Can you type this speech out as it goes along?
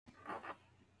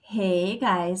Hey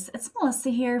guys, it's Melissa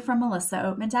here from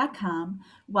melissaoatman.com.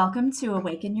 Welcome to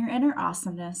Awaken Your Inner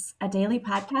Awesomeness, a daily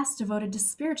podcast devoted to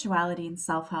spirituality and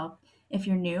self help. If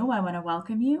you're new, I want to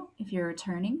welcome you. If you're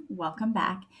returning, welcome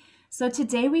back. So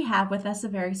today we have with us a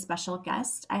very special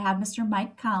guest. I have Mr.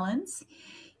 Mike Collins.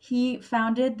 He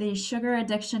founded the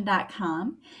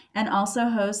sugaraddiction.com and also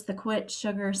hosts the Quit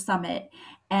Sugar Summit.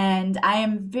 And I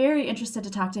am very interested to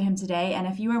talk to him today. And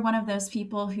if you are one of those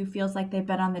people who feels like they've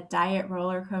been on the diet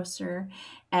roller coaster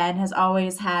and has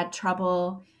always had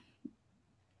trouble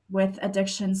with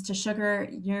addictions to sugar,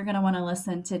 you're going to want to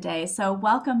listen today. So,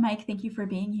 welcome, Mike. Thank you for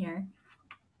being here.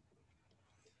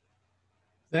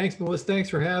 Thanks, Melissa. Thanks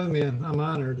for having me. I'm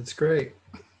honored. It's great.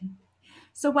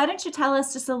 So, why don't you tell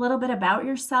us just a little bit about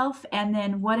yourself and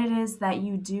then what it is that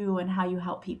you do and how you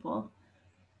help people?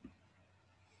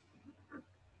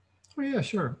 Oh, yeah,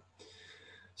 sure.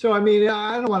 So, I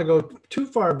don't want to go too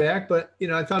far back, but,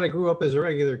 I thought I grew up as a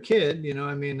regular kid.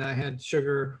 I had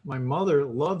sugar. My mother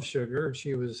loved sugar.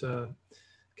 She was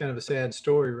kind of a sad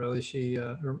story, really.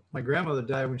 My grandmother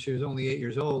died when she was only 8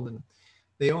 years old, and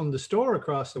they owned the store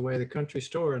across the way, the country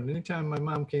store. And anytime my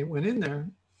mom went in there,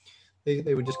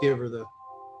 they would just give her the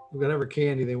whatever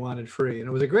candy they wanted free. And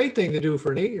it was a great thing to do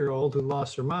for an 8-year-old who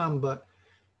lost her mom, but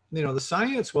the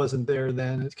science wasn't there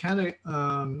then. It kind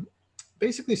of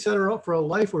basically set her up for a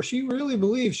life where she really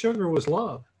believed sugar was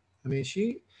love.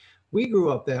 We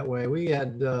grew up that way. We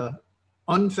had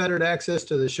unfettered access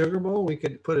to the sugar bowl. We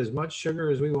could put as much sugar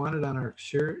as we wanted on our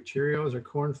Cheerios or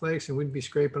cornflakes, and we'd be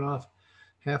scraping off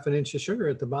half an inch of sugar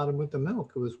at the bottom with the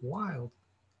milk. It was wild.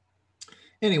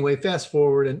 Anyway, fast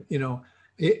forward, and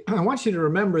I want you to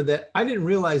remember that I didn't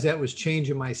realize that was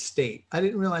changing my state. I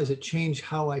didn't realize it changed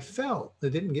how I felt.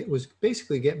 Was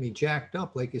basically get me jacked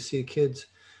up like you see kids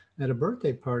at a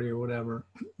birthday party or whatever.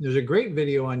 There's a great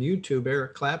video on YouTube.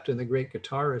 Eric Clapton, the great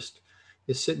guitarist,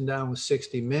 is sitting down with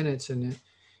 60 Minutes, and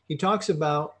he talks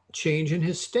about changing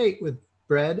his state with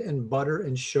bread and butter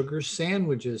and sugar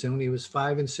sandwiches. And when he was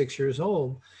 5 and 6 years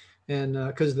old, and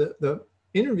because the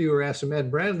interviewer asked him,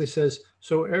 Ed Bradley says,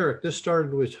 "So Eric, this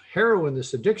started with heroin,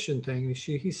 this addiction thing." And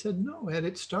he said, "No, Ed,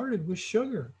 it started with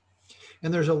sugar."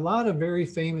 And there's a lot of very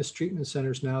famous treatment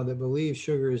centers now that believe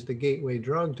sugar is the gateway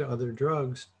drug to other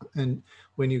drugs. And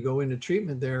when you go into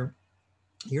treatment there,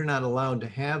 you're not allowed to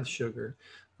have sugar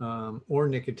or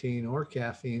nicotine or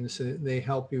caffeine. So they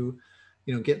help you,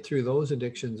 get through those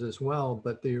addictions as well.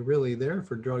 But they're really there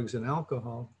for drugs and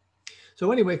alcohol.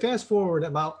 So anyway, fast forward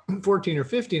about 14 or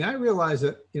 15, I realized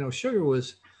that, sugar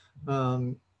was,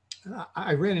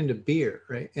 I ran into beer,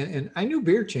 right? And I knew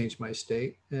beer changed my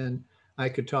state, and I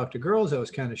could talk to girls. I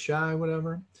was kind of shy,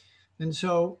 whatever. And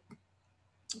so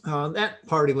that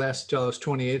party lasted till I was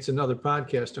 28. It's another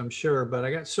podcast, I'm sure, but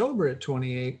I got sober at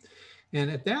 28. And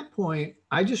at that point,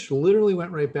 I just literally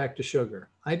went right back to sugar.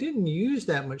 I didn't use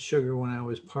that much sugar when I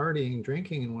was partying,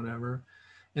 drinking, and whatever.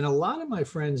 And a lot of my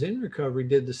friends in recovery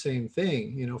did the same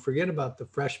thing. Forget about the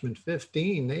freshman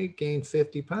 15. They gained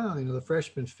 50 pounds, the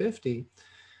freshman 50.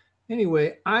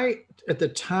 Anyway, I, at the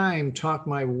time, talked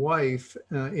my wife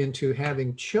into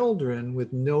having children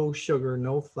with no sugar,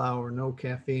 no flour, no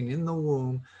caffeine in the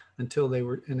womb until they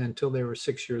were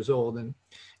 6 years old. And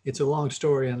it's a long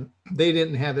story, and they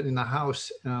didn't have it in the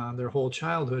house their whole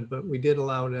childhood, but we did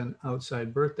allow it in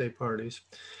outside birthday parties.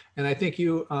 And I think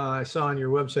I saw on your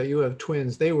website, you have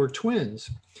twins. They were twins.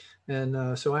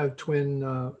 And so I have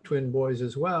twin boys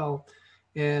as well.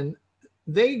 And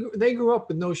they grew up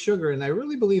with no sugar, and I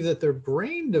really believe that their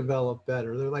brain developed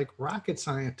better. They're like rocket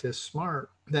scientists, smart.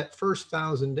 That first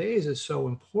 1,000 days is so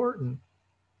important.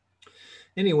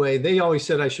 Anyway, they always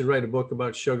said I should write a book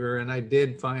about sugar, and I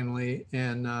did finally,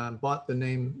 and bought the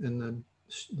name and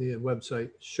the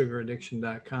website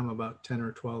sugaraddiction.com about 10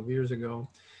 or 12 years ago.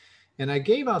 And I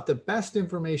gave out the best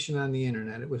information on the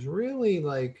internet. It was really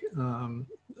like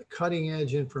cutting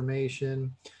edge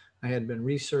information. I had been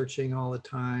researching all the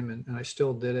time, and I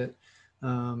still did it.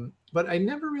 But I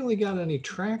never really got any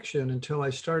traction until I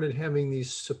started having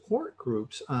these support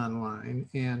groups online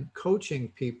and coaching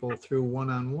people through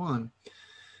one-on-one.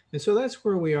 And so that's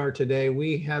where we are today.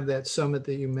 We have that summit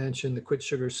that you mentioned, the Quit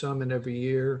Sugar Summit, every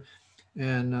year.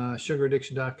 And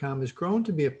sugaraddiction.com has grown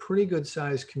to be a pretty good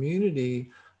sized community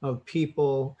of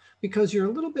people, because you're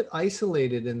a little bit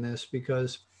isolated in this,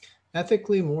 because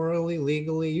ethically, morally,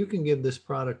 legally, you can give this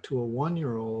product to a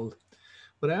 1-year-old.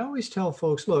 But I always tell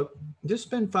folks, look, just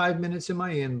spend 5 minutes in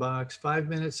my inbox, 5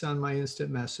 minutes on my instant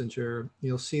messenger.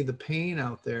 You'll see the pain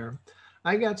out there.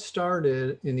 I got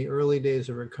started in the early days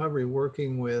of recovery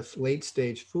working with late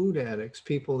stage food addicts,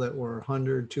 people that were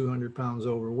 100, 200 pounds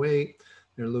overweight.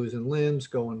 They're losing limbs,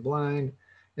 going blind,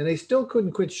 and they still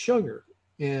couldn't quit sugar.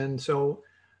 And so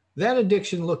that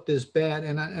addiction looked as bad.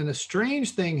 And a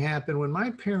strange thing happened when my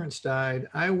parents died.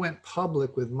 I went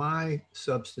public with my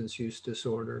substance use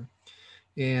disorder.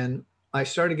 And I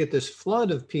started to get this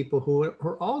flood of people who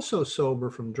were also sober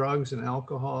from drugs and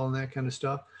alcohol and that kind of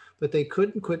stuff, but they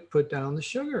couldn't put down the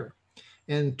sugar.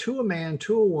 And to a man,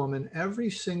 to a woman, every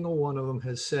single one of them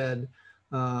has said,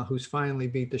 who's finally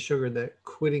beat the sugar, that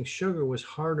quitting sugar was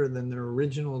harder than their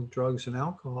original drugs and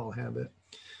alcohol habit.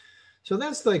 So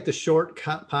that's like the short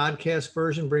podcast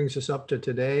version, brings us up to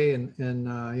today, and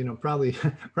you know, probably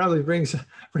brings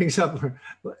up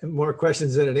more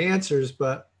questions than it answers,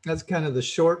 but that's kind of the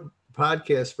short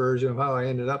podcast version of how I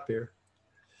ended up here.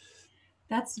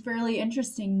 That's really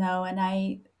interesting, though. And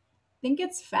I think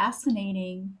it's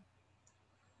fascinating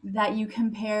that you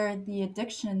compare the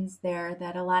addictions there,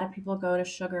 that a lot of people go to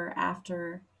sugar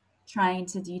after trying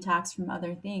to detox from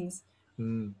other things.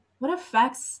 Mm. What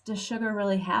effects does sugar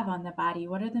really have on the body?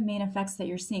 What are the main effects that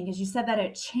you're seeing? Because you said that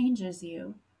it changes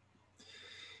you.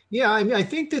 Yeah, I mean, I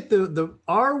think that the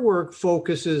our work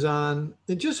focuses on,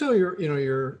 and just so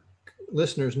your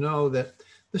listeners know, that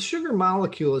the sugar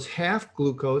molecule is half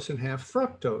glucose and half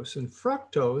fructose, and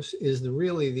fructose is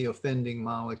really the offending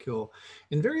molecule.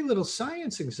 And very little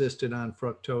science existed on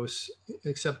fructose,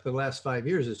 except the last 5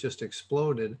 years it's just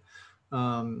exploded.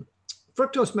 Um,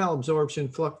 Fructose malabsorption,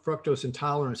 fructose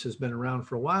intolerance has been around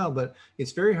for a while, but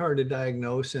it's very hard to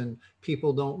diagnose, and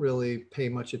people don't really pay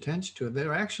much attention to it. There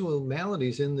are actual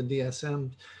maladies in the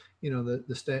DSM,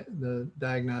 the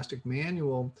diagnostic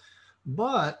manual,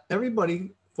 but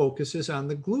everybody focuses on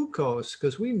the glucose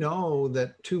because we know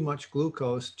that too much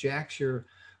glucose jacks your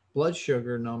blood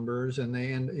sugar numbers, and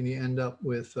you end up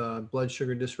with blood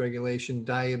sugar dysregulation,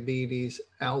 diabetes,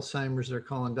 Alzheimer's. They're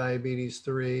calling diabetes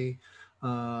 3.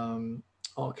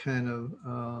 All kind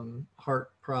of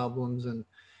heart problems, and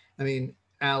I mean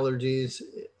allergies,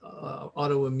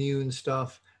 autoimmune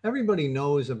stuff. Everybody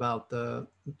knows about the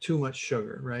too much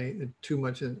sugar, right? Too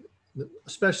much,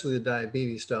 especially the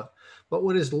diabetes stuff. But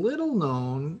what is little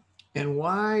known, and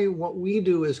why what we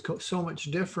do is so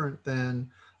much different than,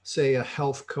 say, a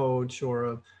health coach or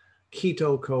a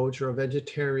keto coach or a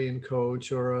vegetarian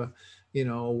coach or a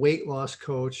weight loss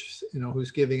coach,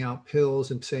 who's giving out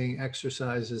pills and saying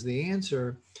exercise is the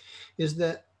answer, is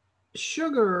that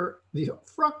sugar, the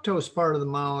fructose part of the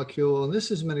molecule, and this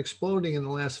has been exploding in the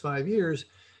last 5 years,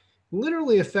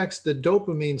 literally affects the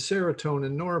dopamine,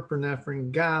 serotonin,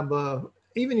 norepinephrine, GABA,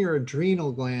 even your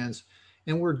adrenal glands.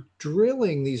 And we're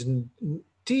drilling these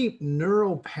deep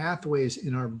neural pathways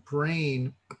in our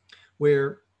brain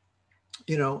where,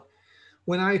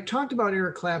 when I talked about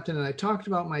Eric Clapton and I talked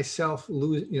about myself,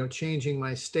 changing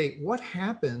my state, what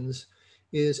happens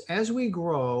is as we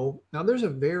grow, now there's a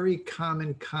very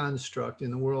common construct in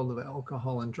the world of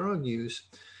alcohol and drug use,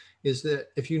 is that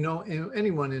if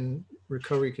anyone in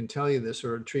recovery can tell you this,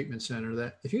 or a treatment center,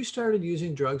 that if you started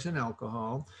using drugs and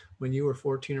alcohol when you were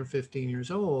 14 or 15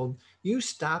 years old, you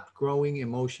stopped growing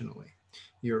emotionally.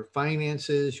 Your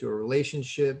finances, your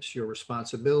relationships, your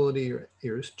responsibility,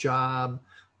 your job,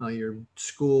 your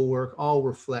schoolwork all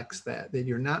reflects that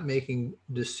you're not making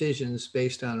decisions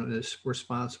based on a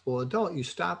responsible adult. You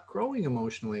stop growing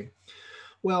emotionally.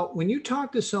 Well, when you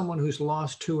talk to someone who's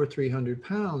lost 200 or 300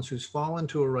 pounds, who's fallen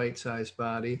to a right-sized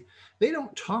body, they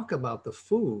don't talk about the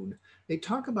food. They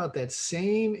talk about that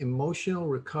same emotional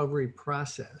recovery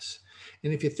process.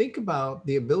 And if you think about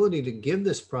the ability to give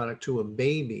this product to a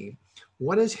baby,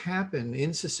 what has happened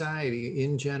in society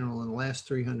in general in the last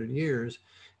 300 years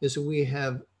is that we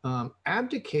have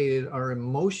abdicated our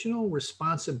emotional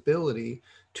responsibility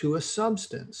to a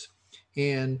substance.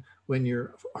 And when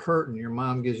you're hurting, your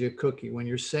mom gives you a cookie. When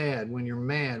you're sad, when you're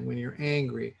mad, when you're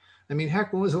angry. I mean,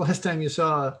 heck, when was the last time you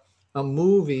saw a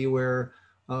movie where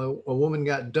a woman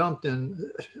got dumped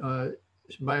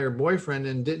by her boyfriend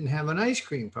and didn't have an ice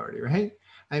cream party, right?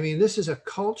 I mean, this is a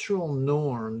cultural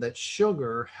norm that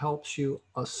sugar helps you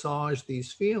assuage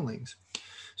these feelings.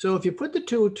 So if you put the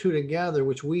two together,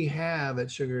 which we have at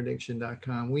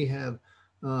sugaraddiction.com, we have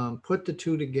put the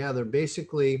two together.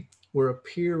 Basically, we're a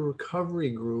peer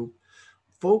recovery group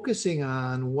focusing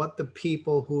on what the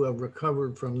people who have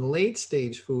recovered from late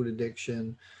stage food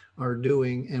addiction are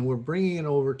doing. And we're bringing it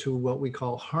over to what we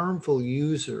call harmful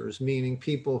users, meaning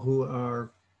people who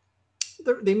are,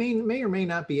 they may or may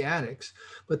not be addicts,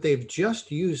 but they've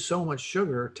just used so much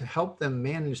sugar to help them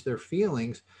manage their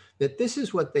feelings that this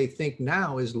is what they think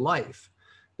now is life.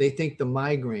 They think the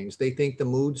migraines, they think the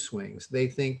mood swings, they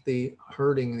think the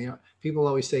hurting. People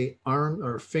always say arm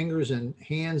or fingers and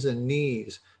hands and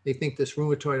knees. They think this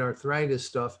rheumatoid arthritis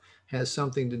stuff has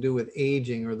something to do with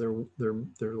aging or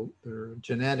their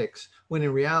genetics, when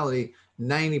in reality,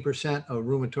 90% of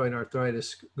rheumatoid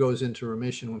arthritis goes into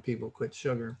remission when people quit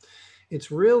sugar.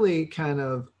 It's really kind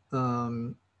of,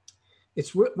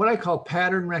 it's what I call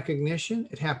pattern recognition.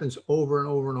 It happens over and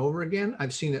over and over again.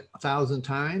 I've seen it 1,000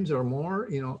 times or more,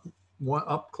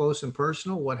 up close and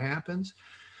personal, what happens.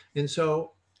 And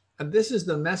so this is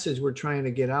the message we're trying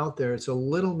to get out there. It's a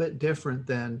little bit different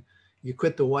than you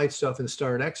quit the white stuff and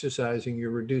start exercising,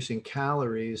 you're reducing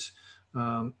calories.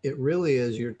 It really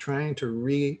is, you're trying to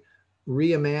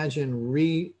reimagine,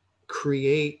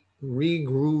 recreate,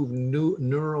 regroove new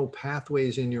neural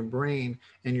pathways in your brain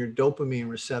and your dopamine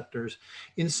receptors.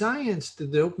 In science, the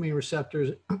dopamine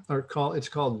receptors it's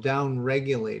called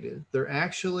down-regulated. They're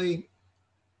actually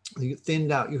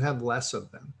thinned out. You have less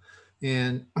of them.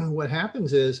 And what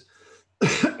happens is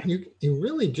you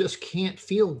really just can't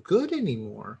feel good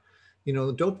anymore. The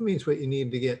dopamine is what you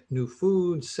need to get new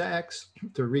food, sex,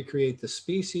 to recreate the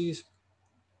species.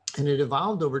 And it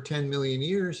evolved over 10 million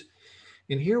years.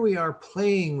 And here we are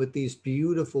playing with these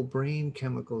beautiful brain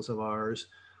chemicals of ours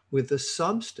with the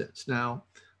substance. Now,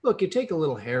 look, you take a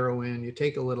little heroin, you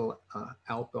take a little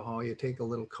alcohol, you take a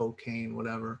little cocaine,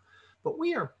 whatever, but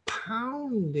we are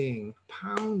pounding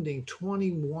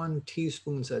 21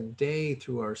 teaspoons a day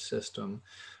through our system.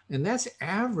 And that's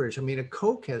average. I mean, a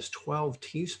Coke has 12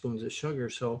 teaspoons of sugar.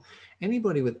 So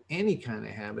anybody with any kind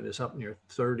of habit is up near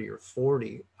 30 or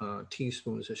 40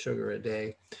 teaspoons of sugar a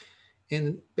day.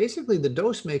 And basically the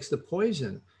dose makes the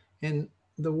poison. And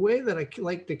the way that I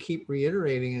like to keep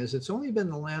reiterating is it's only been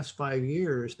the last 5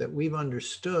 years that we've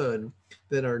understood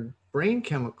that our brain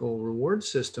chemical reward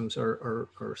systems are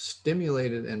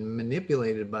stimulated and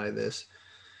manipulated by this.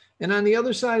 And on the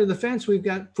other side of the fence, we've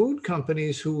got food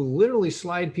companies who literally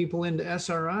slide people into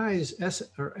SRIs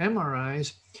or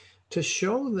MRIs to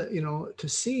show that, to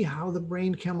see how the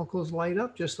brain chemicals light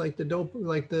up, just like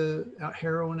the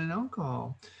heroin and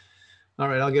alcohol. All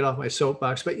right, I'll get off my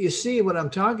soapbox, but you see what I'm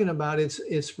talking about.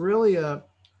 It's really I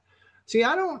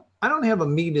don't have a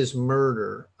meat is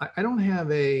murder. I don't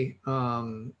have a,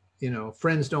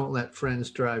 friends don't let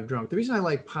friends drive drunk. The reason I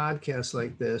like podcasts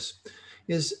like this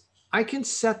is I can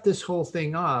set this whole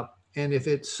thing up. And if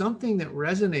it's something that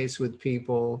resonates with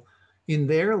people in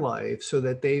their life so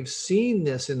that they've seen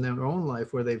this in their own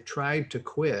life where they've tried to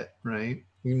quit, right?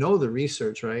 The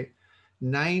research, right?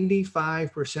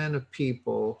 95% of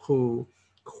people who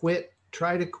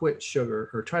try to quit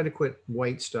sugar or try to quit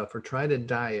white stuff or try to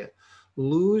diet,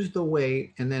 lose the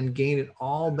weight and then gain it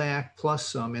all back plus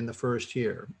some in the first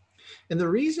year. And the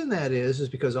reason that is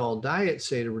because all diets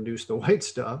say to reduce the white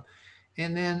stuff.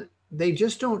 And then they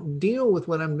just don't deal with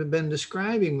what I've been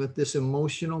describing with this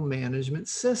emotional management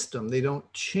system. They don't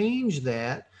change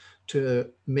that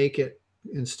to make it,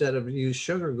 instead of use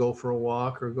sugar, go for a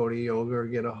walk or go to yoga or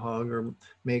get a hug or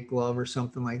make love or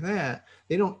something like that.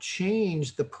 They don't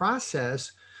change the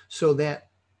process so that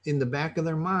in the back of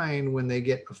their mind, when they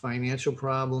get a financial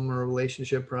problem or a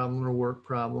relationship problem or work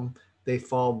problem, they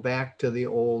fall back to the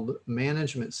old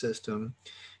management system.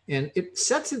 And it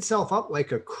sets itself up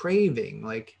like a craving,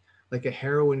 like a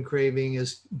heroin craving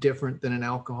is different than an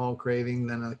alcohol craving,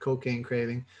 than a cocaine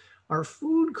craving. Our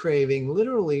food craving,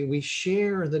 literally, we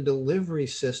share the delivery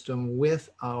system with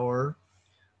our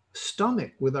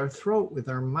stomach, with our throat, with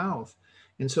our mouth.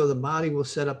 And so the body will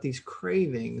set up these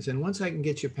cravings. And once I can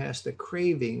get you past the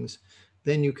cravings,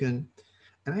 then you can,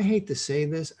 and I hate to say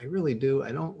this, I really do,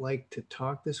 I don't like to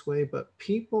talk this way, but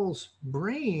people's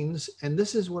brains, and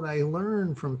this is what I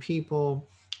learned from people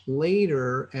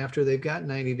later after they've got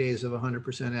 90 days of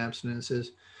 100% abstinence,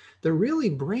 is their really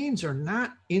brains are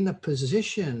not in a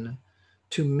position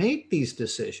to make these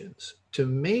decisions, to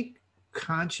make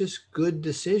conscious, good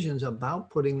decisions about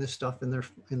putting this stuff in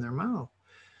their mouth.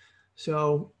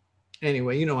 So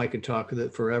anyway, I could talk with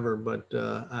it forever, but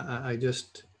I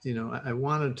just, I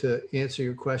wanted to answer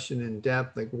your question in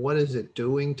depth, like what is it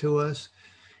doing to us?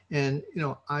 And,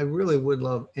 I really would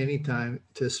love any time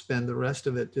to spend the rest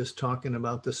of it just talking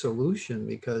about the solution,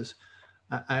 because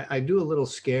I do a little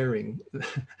scaring.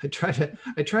 I try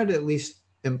to at least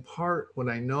impart what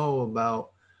I know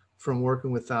about from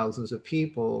working with thousands of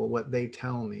people, what they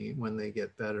tell me when they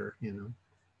get better,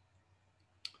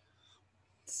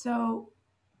 So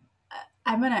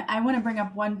I want to bring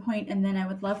up one point, and then I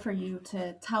would love for you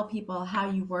to tell people how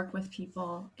you work with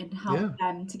people and help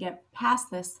them to get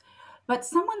past this. But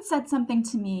someone said something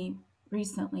to me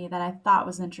recently that I thought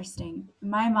was interesting.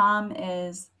 My mom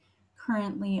is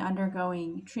currently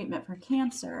undergoing treatment for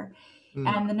cancer. Mm.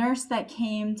 And the nurse that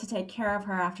came to take care of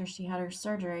her after she had her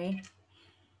surgery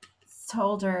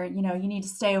told her, you need to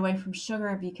stay away from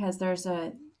sugar because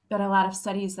been a lot of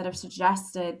studies that have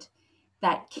suggested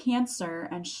that cancer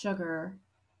and sugar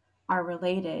are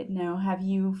related. Now, have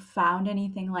you found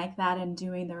anything like that in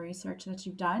doing the research that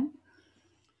you've done?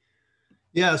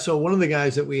 Yeah, so one of the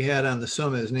guys that we had on the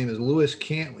summit, his name is Lewis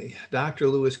Cantley, Dr.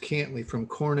 Lewis Cantley from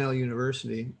Cornell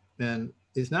University. And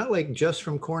it's not like just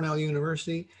from Cornell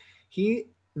University.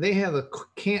 They have a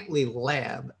Cantley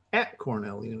lab at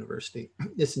Cornell University.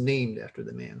 It's named after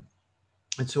the man.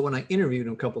 And so when I interviewed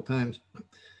him a couple times,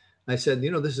 I said,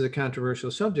 this is a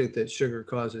controversial subject that sugar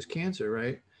causes cancer,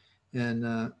 right?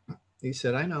 And he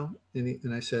said, I know.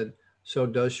 And I said, so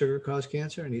does sugar cause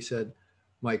cancer? And he said,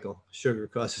 Michael, sugar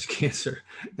causes cancer.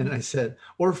 And I said,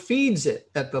 or feeds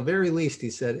it at the very least. He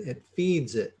said, it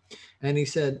feeds it. And I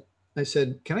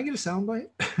said, can I get a soundbite?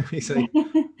 He's like,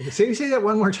 say that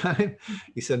one more time.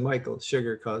 He said, Michael,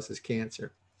 sugar causes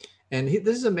cancer. And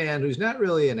this is a man who's not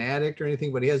really an addict or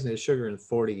anything, but he hasn't had sugar in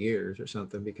 40 years or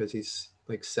something because he's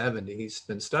like 70. He's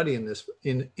been studying this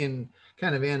in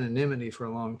kind of anonymity for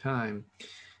a long time.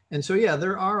 And so, yeah,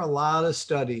 there are a lot of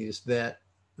studies that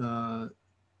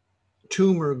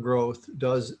tumor growth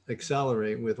does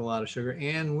accelerate with a lot of sugar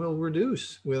and will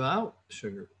reduce without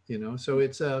sugar, so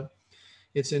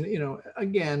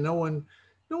again, no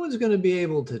one's going to be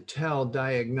able to tell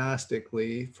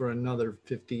diagnostically for another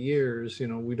 50 years.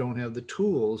 We don't have the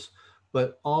tools,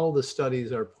 but all the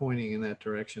studies are pointing in that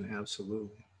direction.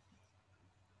 Absolutely.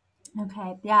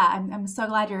 Okay. Yeah. I'm so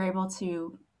glad you're able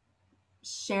to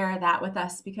share that with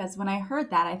us because when I heard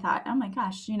that, I thought, oh my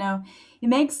gosh, it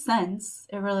makes sense.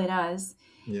 It really does.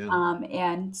 Yeah.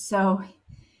 And so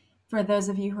for those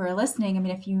of you who are listening, I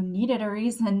mean, if you needed a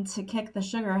reason to kick the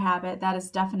sugar habit, that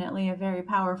is definitely a very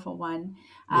powerful one.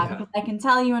 Yeah. Because I can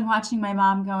tell you, in watching my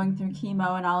mom going through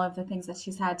chemo and all of the things that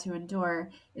she's had to endure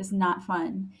is not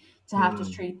fun to have to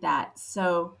treat that.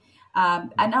 So,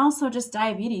 and also just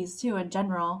diabetes too in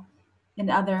general and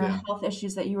other Yeah. health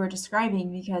issues that you were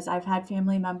describing, because I've had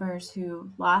family members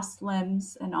who lost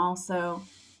limbs and also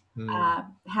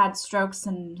had strokes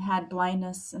and had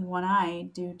blindness in one eye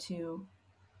due to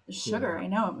the sugar. Yeah. I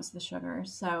know it was the sugar.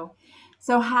 So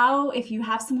how, if you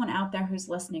have someone out there who's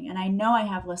listening, and I know I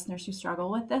have listeners who struggle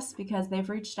with this because they've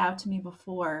reached out to me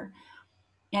before,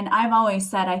 and I've always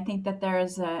said I think that there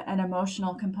is an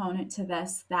emotional component to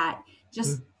this that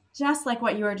just like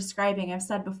what you were describing, I've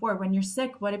said before, when you're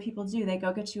sick, what do people do? They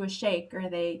go get you a shake or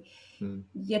they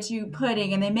get you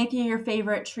pudding and they make you your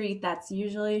favorite treat that's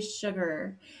usually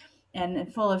sugar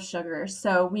and full of sugar.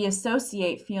 So we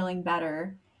associate feeling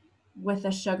better with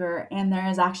the sugar, and there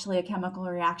is actually a chemical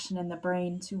reaction in the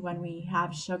brain to when we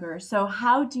have sugar. So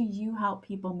how do you help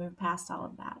people move past all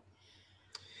of that?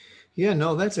 Yeah,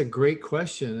 no, that's a great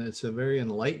question. It's a very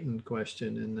enlightened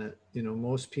question in that,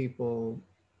 most people,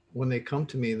 when they come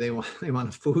to me, they want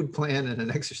a food plan and an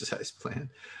exercise plan.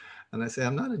 And I say,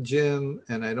 I'm not a gym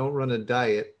and I don't run a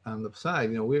diet on the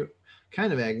side. We're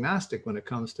kind of agnostic when it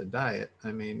comes to diet.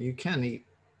 I mean, you can eat,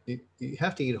 you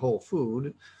have to eat whole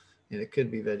food, and it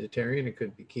could be vegetarian, it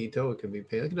could be keto, it could be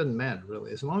paleo. It doesn't matter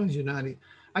really, as long as you're not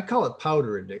I call it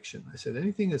powder addiction. I said,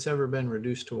 anything that's ever been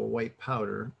reduced to a white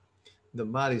powder, the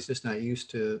body's just not used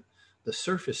to the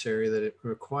surface area that it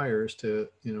requires to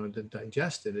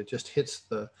digest it. It just hits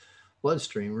the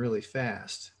bloodstream really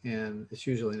fast, and it's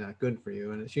usually not good for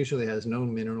you. And it usually has no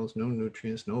minerals, no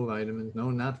nutrients, no vitamins, no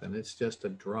nothing. It's just a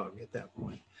drug at that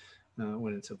point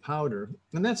when it's a powder.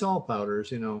 And that's all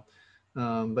powders,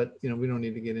 but we don't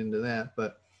need to get into that.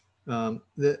 But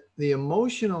the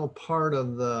emotional part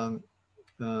of the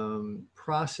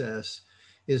process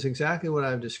is exactly what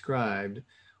I've described.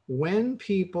 When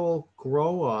people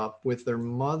grow up with their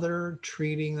mother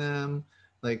treating them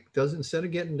instead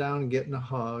of getting down and getting a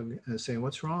hug and saying,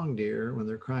 what's wrong, dear, when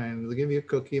they're crying, they'll give you a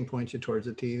cookie and point you towards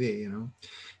the TV,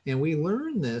 And we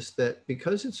learn this, that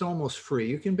because it's almost free,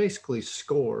 you can basically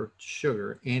score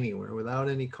sugar anywhere without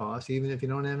any cost. Even if you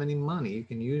don't have any money, you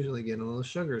can usually get a little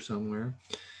sugar somewhere.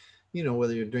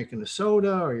 Whether you're drinking a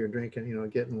soda or you're drinking,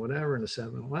 getting whatever in a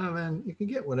 7-Eleven, you can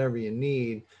get whatever you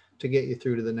need to get you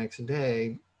through to the next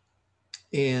day.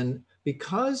 And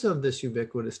because of this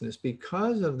ubiquitousness,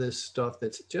 because of this stuff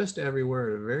that's just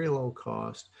everywhere at a very low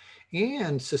cost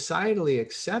and societally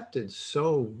accepted,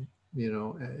 so,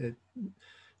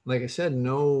 like I said,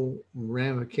 no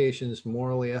ramifications,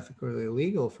 morally, ethically,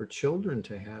 legal for children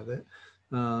to have it.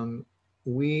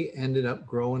 We ended up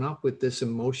growing up with this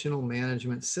emotional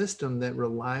management system that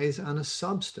relies on a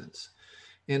substance.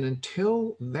 And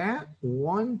until that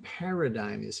one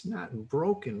paradigm is not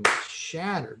broken, but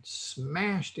shattered,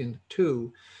 smashed in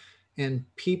two, and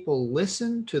people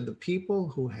listen to the people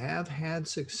who have had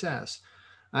success.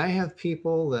 I have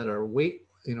people that are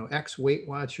ex Weight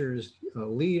Watchers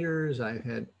leaders. I've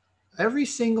had every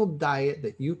single diet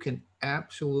that you can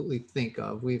absolutely think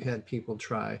of. We've had people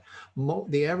try.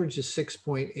 The average is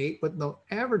 6.8, but the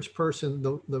average person,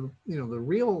 the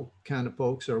real kind of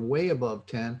folks are way above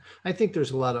 10. I think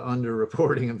there's a lot of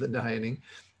underreporting of the dieting.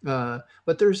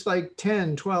 But there's like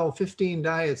 10, 12, 15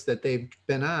 diets that they've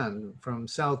been on, from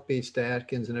South Beach to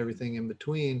Atkins and everything in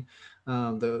between.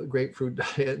 The grapefruit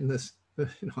diet and this,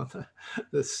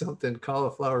 the something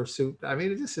cauliflower soup. I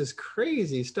mean, this is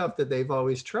crazy stuff that they've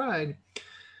always tried,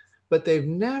 but they've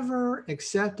never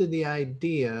accepted the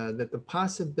idea that the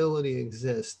possibility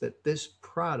exists that this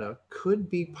product could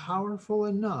be powerful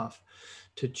enough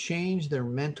to change their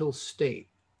mental state.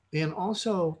 And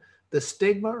also, the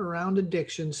stigma around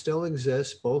addiction still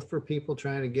exists, both for people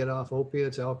trying to get off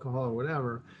opiates, alcohol, or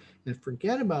whatever. And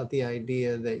forget about the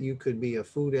idea that you could be a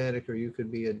food addict or you could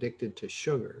be addicted to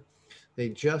sugar. They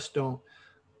just don't,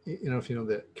 if you know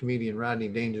the comedian Rodney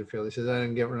Dangerfield, he says,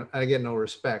 I get no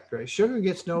respect, right? Sugar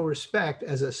gets no respect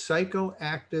as a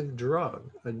psychoactive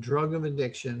drug, a drug of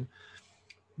addiction,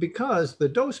 because the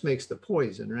dose makes the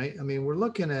poison, right? I mean, we're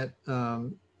looking at,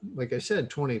 like I said,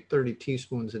 20, 30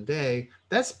 teaspoons a day.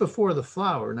 That's before the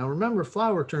flour. Now, remember,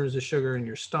 flour turns to sugar in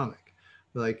your stomach.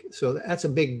 So that's a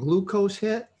big glucose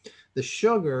hit. The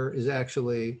sugar is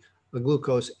actually a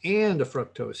glucose and a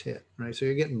fructose hit, right? So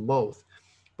you're getting both.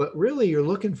 But really, you're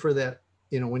looking for that,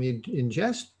 when you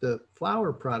ingest the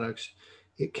flour products,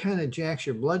 it kind of jacks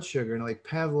your blood sugar, and like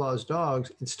Pavlov's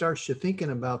dogs, it starts you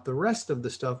thinking about the rest of the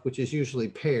stuff, which is usually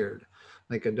paired,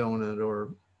 like a donut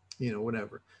or,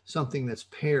 whatever, something that's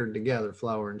paired together,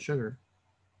 flour and sugar.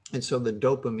 And so the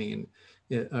dopamine,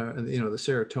 the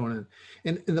serotonin.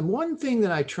 And the one thing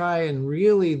that I try, and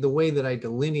really the way that I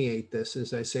delineate this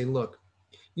is I say, look,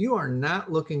 you are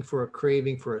not looking for a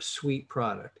craving for a sweet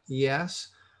product. Yes,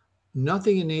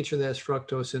 nothing in nature that has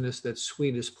fructose in us that's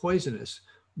sweet is poisonous.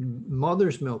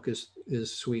 Mother's milk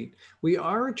is sweet. We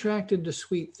are attracted to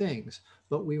sweet things,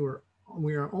 but we are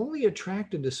only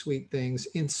attracted to sweet things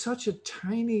in such a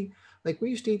tiny, like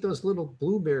we used to eat those little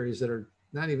blueberries that are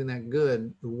not even that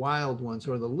good, the wild ones,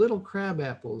 or the little crab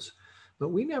apples, but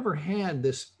we never had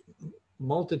this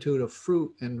multitude of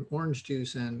fruit and orange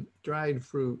juice and dried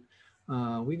fruit.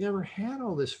 We never had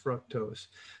all this fructose.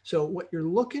 So what you're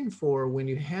looking for when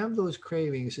you have those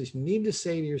cravings is you need to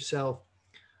say to yourself,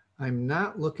 I'm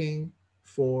not looking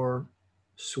for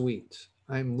sweets.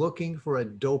 I'm looking for a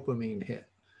dopamine hit.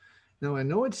 Now, I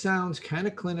know it sounds kind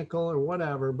of clinical or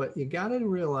whatever, but you got to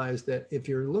realize that if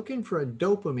you're looking for a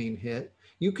dopamine hit,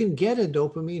 you can get a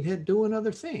dopamine hit doing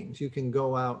other things. You can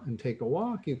go out and take a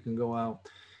walk. You can go out.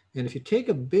 And if you take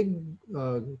a big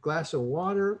glass of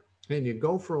water and you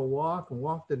go for a walk and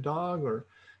walk the dog or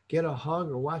get a hug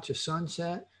or watch a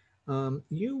sunset,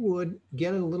 you would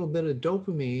get a little bit of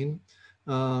dopamine,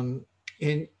 and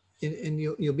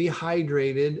you'll be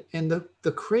hydrated, and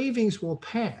the cravings will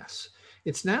pass.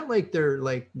 It's not like they're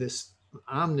like this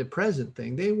omnipresent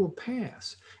thing. They will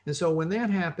pass. And so when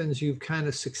that happens, you've kind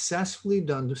of successfully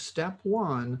done step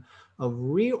one of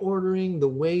reordering the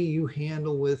way you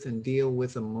handle with and deal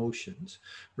with emotions,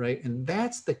 right? And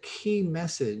that's the key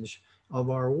message of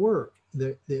our work,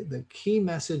 the key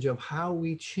message of how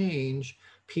we change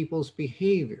people's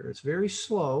behavior. It's very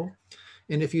slow.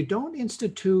 And if you don't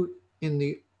institute in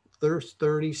the first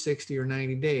 30, 60, or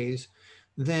 90 days,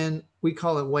 then we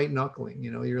call it white knuckling.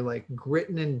 You're like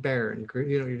gritting and bearing.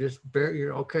 You're just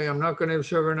you're okay. I'm not going to have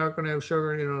sugar. Not going to have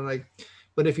sugar.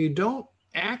 But if you don't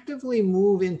actively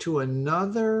move into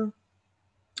another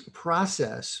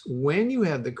process when you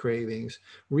have the cravings,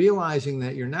 realizing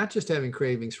that you're not just having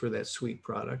cravings for that sweet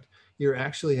product, you're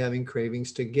actually having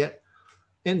cravings to get.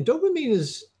 And dopamine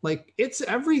is like, it's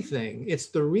everything. It's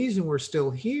the reason we're still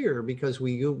here, because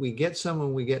we get some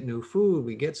when we get new food.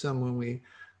 We get some when we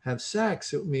have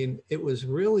sex. I mean, it was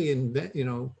really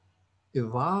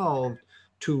evolved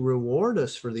to reward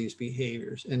us for these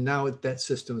behaviors. And now that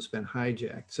system's been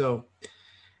hijacked. So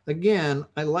again,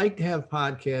 I like to have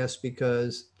podcasts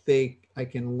because I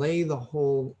can lay the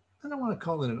whole, I don't want to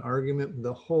call it an argument,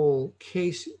 the whole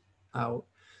case out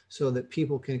so that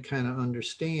people can kind of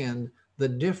understand the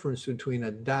difference between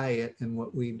a diet and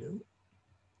what we do.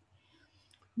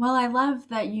 Well, I love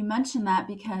that you mentioned that,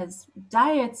 because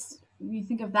diets, you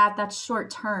think of that, that's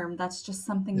short term. That's just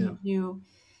something you do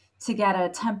to get a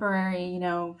temporary,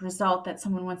 result that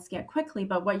someone wants to get quickly.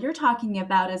 But what you're talking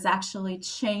about is actually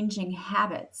changing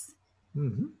habits.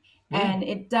 Mm-hmm. Yeah. And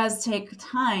it does take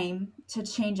time to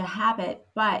change a habit,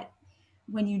 but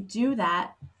when you do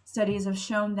that, studies have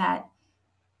shown that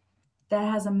that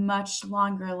has a much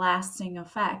longer lasting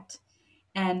effect.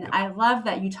 And Yep. I love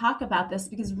that you talk about this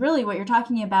because really what you're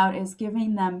talking about is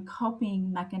giving them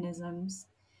coping mechanisms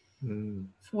Mm.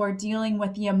 for dealing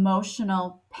with the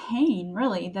emotional pain,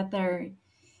 really, that they're,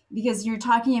 because you're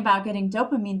talking about getting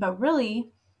dopamine, but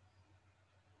really,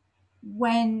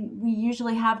 when we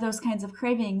usually have those kinds of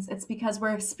cravings, it's because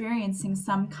we're experiencing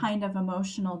some kind of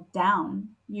emotional down,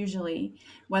 usually,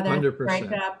 whether it's a 100%.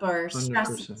 breakup or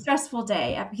 100%. stressful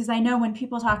day. Because I know when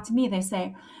people talk to me, they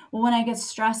say, well, when I get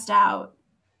stressed out,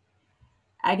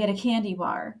 I get a candy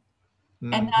bar.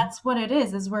 And Hmm. that's what it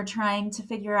is we're trying to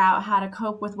figure out how to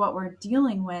cope with what we're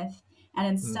dealing with. And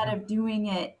instead Hmm. of doing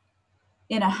it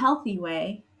in a healthy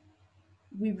way,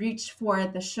 we reach for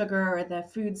the sugar or the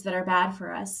foods that are bad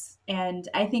for us. And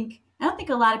I don't think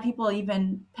a lot of people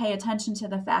even pay attention to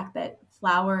the fact that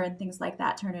flour and things like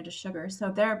that turn into sugar.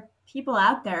 So there are people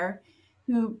out there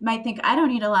who might think I don't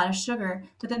eat a lot of sugar,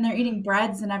 but then they're eating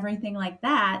breads and everything like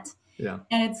that. Yeah.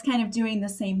 And it's kind of doing the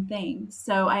same thing.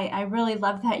 So I really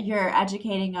love that you're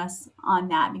educating us on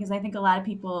that because I think a lot of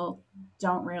people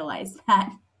don't realize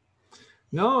that.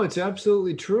 No, it's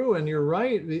absolutely true. And you're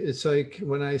right. It's like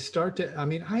when I start to, I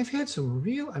mean, I've had some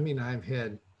real, I mean, I've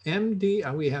had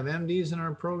we have MDs in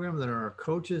our program that are our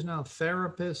coaches now,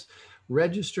 therapists,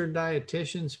 registered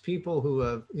dietitians, people who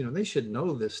have, they should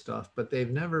know this stuff, but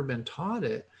they've never been taught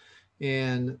it.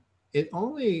 And it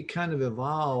only kind of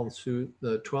evolved through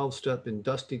the 12-step in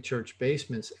dusty church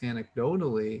basements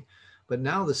anecdotally. But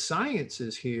now the science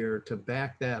is here to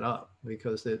back that up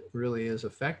because it really is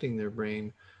affecting their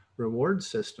brain reward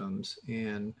systems.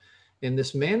 And in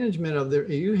this management of their,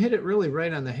 you hit it really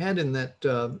right on the head in that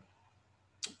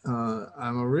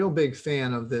I'm a real big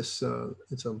fan of this.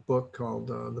 It's a book called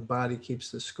The Body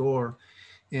Keeps the Score.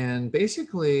 And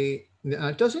basically,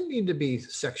 it doesn't need to be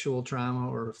sexual trauma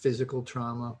or physical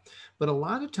trauma, but a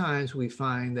lot of times we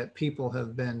find that people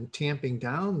have been tamping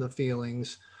down the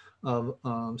feelings of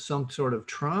some sort of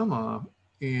trauma.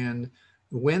 And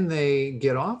when they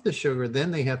get off the sugar,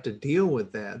 then they have to deal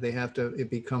with that. It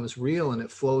becomes real and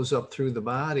it flows up through the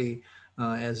body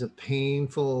as a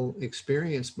painful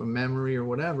experience, a memory or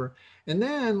whatever. And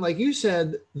then, like you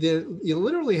said, you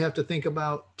literally have to think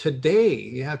about today.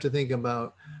 You have to think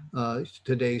about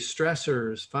today's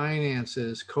stressors,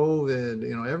 finances,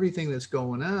 COVID, everything that's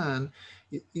going on.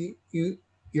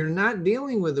 You're not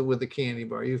dealing with it with a candy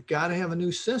bar. You've got to have a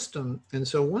new system. And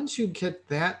so once you get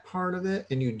that part of it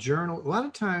and you journal, a lot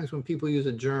of times when people use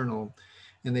a journal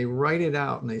and they write it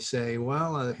out and they say,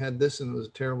 well, I had this and it was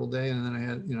a terrible day. And then I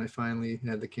had, I finally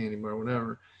had the candy bar,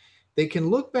 whatever. They can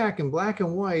look back in black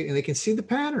and white and they can see the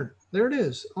pattern. There it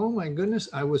is. Oh my goodness.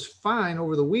 I was fine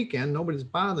over the weekend. Nobody's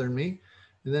bothering me.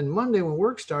 And then Monday when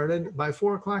work started, by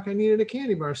 4 o'clock, I needed a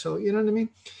candy bar. So, you know what I mean?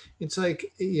 It's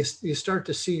like you start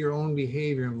to see your own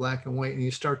behavior in black and white and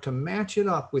you start to match it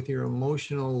up with your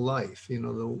emotional life,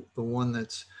 the one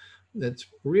that's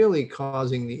really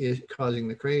causing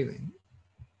the craving.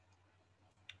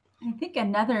 I think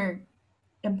another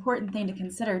important thing to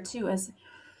consider too is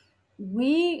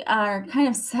we are kind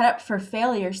of set up for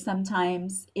failure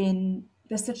sometimes in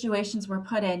the situations we're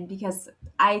put in because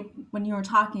when you were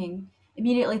talking,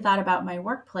 immediately thought about my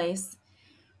workplace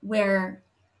where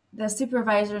the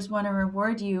supervisors want to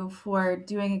reward you for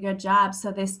doing a good job.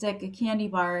 So they stick a candy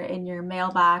bar in your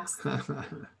mailbox,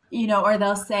 or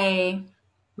they'll say,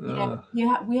 uh,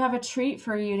 we have a treat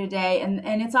for you today.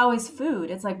 And it's always food.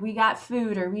 It's like, we got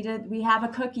food or we have a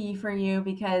cookie for you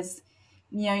because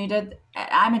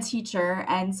I'm a teacher.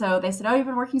 And so they said, oh, you've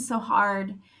been working so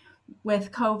hard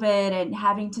with COVID and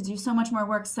having to do so much more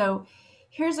work. So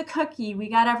here's a cookie. We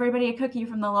got everybody a cookie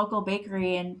from the local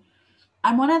bakery. And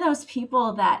I'm one of those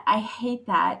people that I hate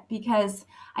that because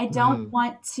I don't mm,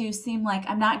 want to seem like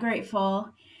I'm not grateful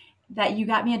that you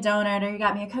got me a donut or you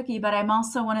got me a cookie, but I'm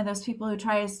also one of those people who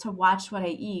tries to watch what I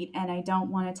eat and I don't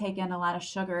want to take in a lot of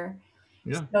sugar.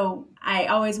 yeah. So I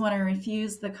always want to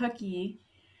refuse the cookie.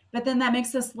 But then that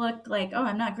makes us look like, oh,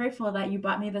 I'm not grateful that you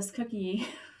bought me this cookie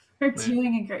for Right.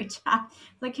 doing a great job.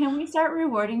 Like, can we start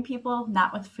rewarding people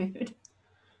not with food?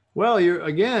 Well,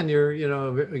 again,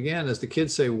 as the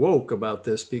kids say, woke about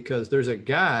this because there's a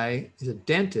guy, he's a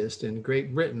dentist in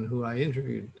Great Britain who I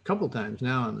interviewed a couple times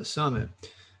now on the summit.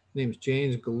 His name's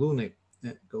James Galunick,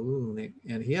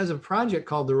 and he has a project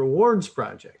called the Rewards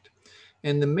Project.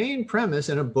 And the main premise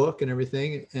in a book and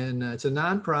everything, and it's a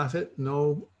nonprofit,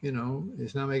 no,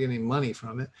 it's not making any money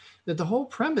from it, that the whole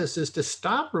premise is to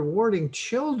stop rewarding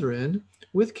children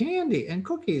with candy and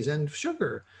cookies and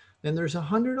sugar. And there's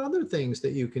 100 other things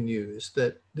that you can use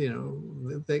that,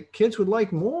 that kids would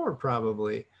like more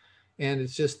probably. And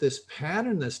it's just this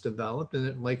pattern that's developed. And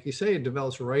it, like you say, it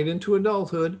develops right into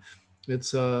adulthood.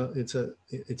 It's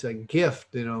a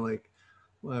gift, like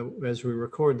as we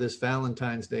record this,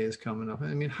 Valentine's Day is coming up.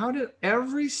 I mean, how did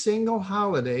every single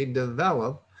holiday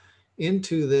develop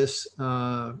into this,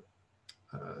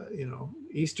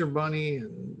 Easter Bunny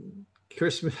and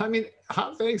Christmas? I mean,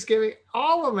 Thanksgiving,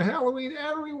 all of them, Halloween,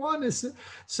 everyone is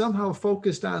somehow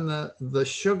focused on the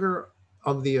sugar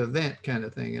of the event kind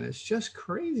of thing. And it's just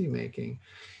crazy making.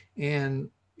 And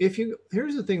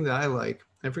here's the thing that I like.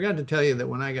 I forgot to tell you that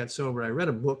when I got sober, I read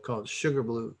a book called Sugar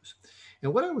Blues.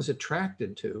 And what I was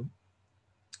attracted to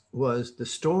was the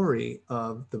story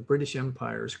of the British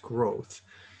Empire's growth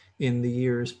in the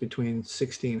years between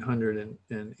 1600 and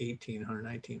 1800,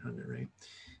 1900, right?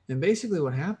 And basically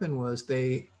what happened was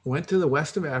they went to the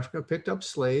west of Africa, picked up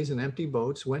slaves and empty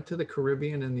boats, went to the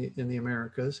Caribbean in the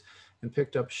Americas and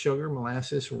picked up sugar,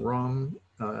 molasses, rum,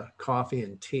 coffee,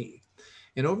 and tea.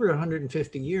 And over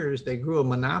 150 years, they grew a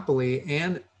monopoly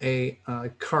and a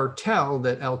cartel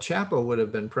that El Chapo would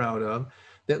have been proud of,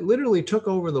 that literally took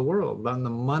over the world on the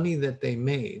money that they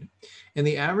made. And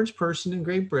the average person in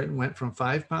Great Britain went from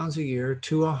 5 pounds a year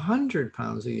to 100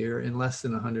 pounds a year in less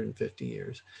than 150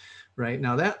 years. Right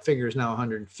now, that figure is now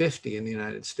 150 in the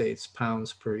United States,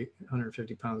 pounds per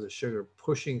 150 pounds of sugar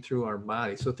pushing through our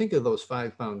body. So think of those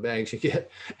 5-pound bags you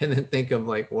get, and then think of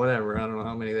like whatever, I don't know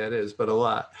how many that is, but a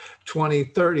lot, 20,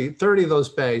 30 of those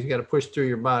bags you got to push through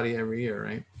your body every year,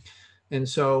 right? And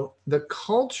so the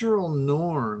cultural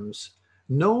norms,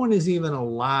 no one is even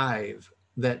alive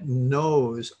that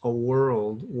knows a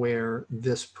world where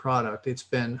this product, it's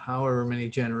been however many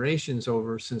generations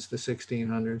over since the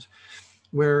 1600s,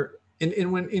 where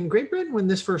when in Great Britain, when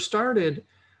this first started,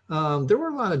 there were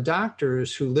a lot of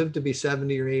doctors who lived to be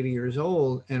 70 or 80 years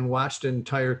old and watched an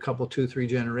entire couple, 2-3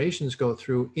 generations go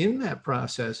through in that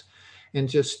process, and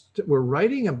just were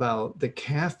writing about the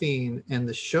caffeine and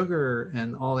the sugar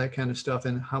and all that kind of stuff,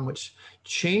 and how much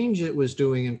change it was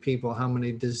doing in people, how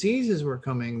many diseases were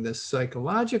coming, the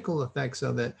psychological effects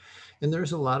of it. And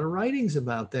there's a lot of writings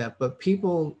about that, but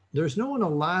there's no one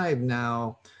alive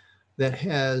now that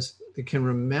can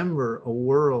remember a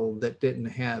world that didn't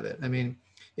have it. I mean,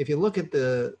 if you look at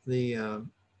the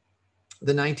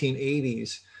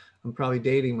 1980s, I'm probably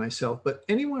dating myself, but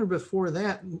anywhere before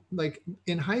that, like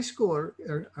in high school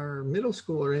or middle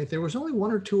school or anything, there was only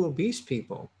 1 or 2 obese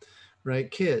people, right?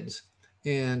 Kids.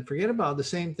 And forget about the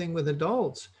same thing with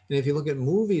adults. And if you look at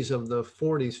movies of the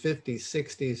 40s, 50s,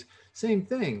 60s, same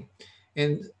thing.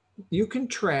 And you can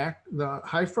track the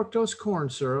high fructose corn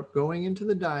syrup going into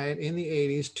the diet in the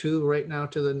 80s to right now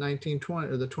to the 1920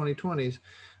 or the 2020s.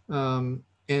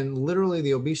 And literally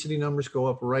the obesity numbers go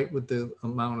up right with the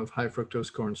amount of high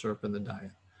fructose corn syrup in the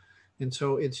diet. And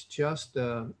so it's just,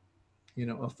 a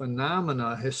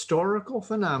phenomena, historical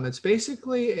phenomenon. It's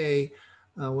basically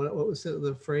what was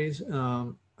the phrase?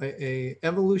 A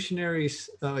evolutionary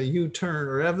U-turn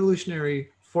or evolutionary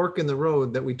fork in the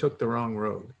road that we took the wrong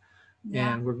road.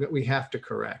 Yeah. And we have to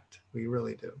correct. We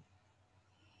really do.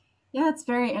 Yeah, it's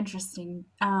very interesting.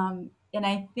 And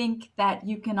I think that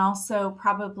you can also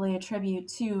probably attribute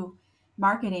to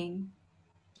marketing.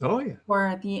 Oh, yeah.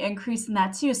 For the increase in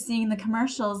that too, seeing the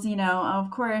commercials,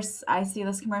 of course, I see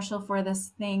this commercial for this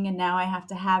thing and now I have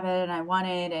to have it and I want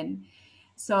it. And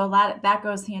so a lot of that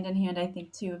goes hand in hand, I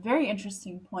think, too. Very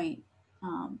interesting point.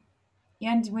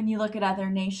 And when you look at other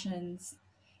nations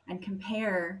and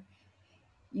compare,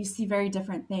 you see very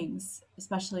different things,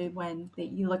 especially when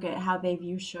you look at how they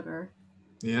view sugar.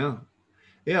 Yeah.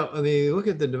 Yeah. I mean, you look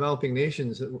at the developing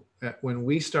nations, when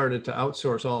we started to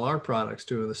outsource all our products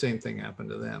to, the same thing happened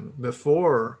to them.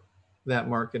 Before that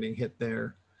marketing hit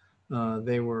there,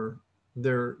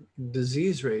 their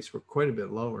disease rates were quite a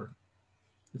bit lower.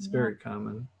 It's very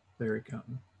common, very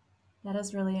common. That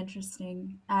is really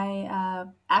interesting. I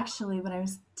actually, when I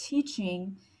was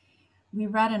teaching, we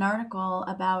read an article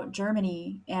about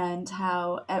Germany and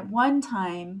how at one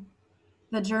time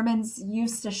the Germans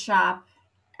used to shop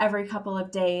every couple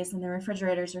of days and the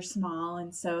refrigerators are small.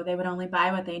 And so they would only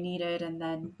buy what they needed and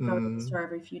then go to the store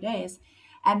every few days.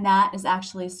 And that is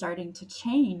actually starting to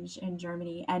change in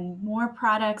Germany. And more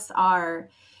products are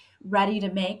ready to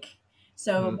make.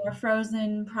 So more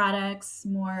frozen products,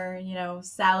 more,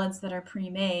 salads that are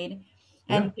pre-made.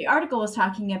 And the article was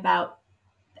talking about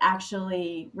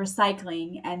actually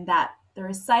recycling, and that the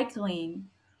recycling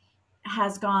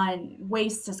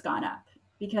waste has gone up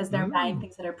because they're buying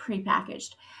things that are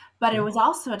pre-packaged. But it was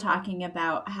also talking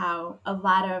about how a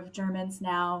lot of Germans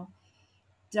now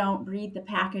don't read the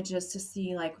packages to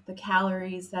see like the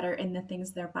calories that are in the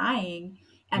things they're buying,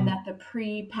 and Mm. that the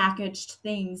pre-packaged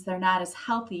things, they're not as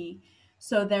healthy.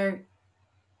 So there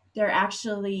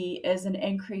actually is an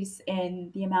increase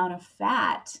in the amount of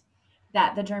fat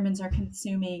that the Germans are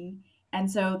consuming, and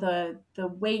so the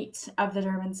weight of the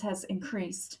Germans has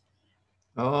increased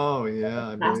Oh over yeah,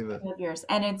 I the last believe it. couple of years.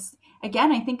 And it's,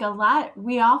 again, I think a lot,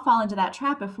 we all fall into that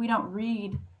trap. If we don't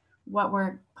read what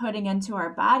we're putting into our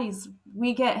bodies,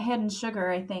 we get hidden sugar,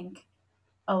 I think,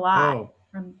 a lot Oh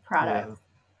from yeah. products.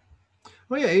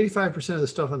 Oh yeah, 85% of the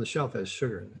stuff on the shelf has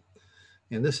sugar in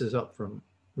it. And this is up from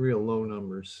real low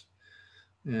numbers.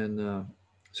 And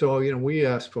so, we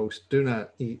ask folks, do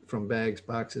not eat from bags,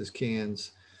 boxes,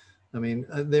 cans. I mean,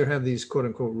 there have these quote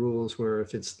unquote rules where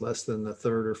if it's less than the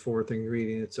third or fourth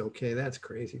ingredient, it's okay. That's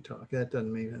crazy talk. That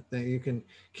doesn't mean a thing. You can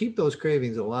keep those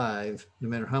cravings alive no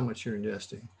matter how much you're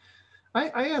ingesting.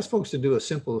 I ask folks to do a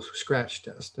simple scratch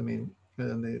test. I mean,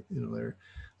 and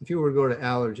if you were to go to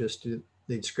allergists,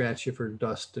 they'd scratch you for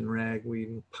dust and ragweed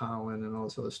and pollen and all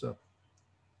this other stuff.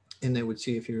 And they would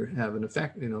see if you have an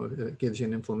effect, it gives you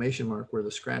an inflammation mark where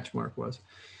the scratch mark was.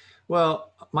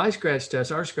 Well, our scratch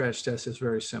test is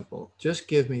very simple. Just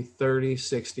give me 30,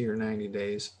 60, or 90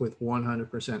 days with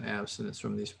 100% abstinence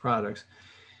from these products.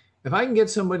 If I can get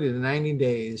somebody to 90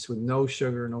 days with no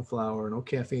sugar, no flour, no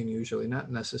caffeine, usually,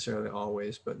 not necessarily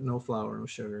always, but no flour, no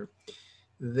sugar,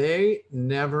 they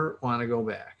never want to go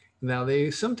back. Now, they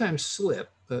sometimes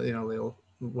slip, they'll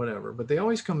whatever, but they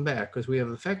always come back because we have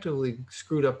effectively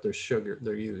screwed up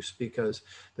their use, because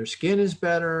their skin is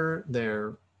better,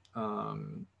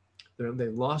 um,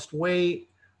 they've lost weight.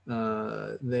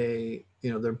 They're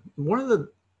one of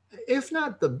the, if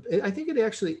not the, I think it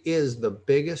actually is the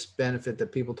biggest benefit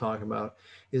that people talk about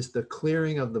is the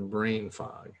clearing of the brain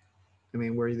fog. I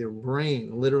mean, where your brain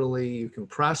literally, you can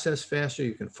process faster,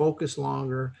 you can focus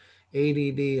longer.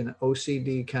 ADD and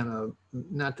OCD kind of,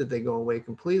 not that they go away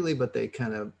completely, but they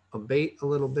kind of abate a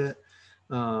little bit.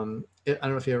 I don't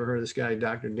know if you ever heard of this guy,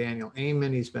 Dr. Daniel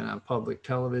Amen. He's been on public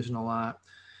television a lot.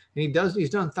 And he's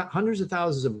done hundreds of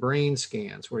thousands of brain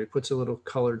scans where he puts a little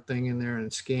colored thing in there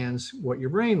and scans what your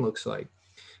brain looks like.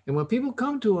 And when people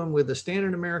come to him with a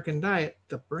standard American diet,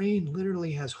 the brain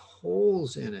literally has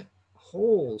holes in it,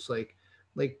 holes like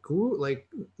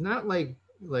not like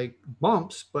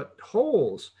bumps, but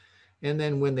holes. And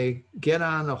then when they get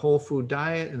on a whole food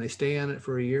diet and they stay on it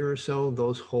for a year or so,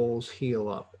 those holes heal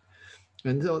up.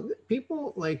 And so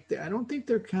people I don't think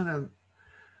they're kind of,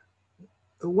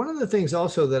 one of the things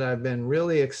also that I've been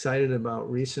really excited about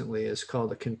recently is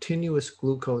called a continuous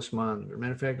glucose monitor.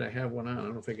 Matter of fact, I have one on. I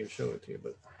don't know if I can show it to you,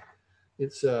 but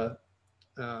it's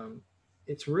um,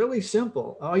 it's really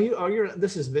simple.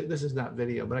 This is not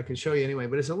video, but I can show you anyway.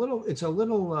 But it's a little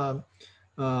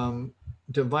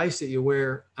device that you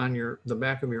wear on the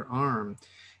back of your arm,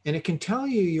 and it can tell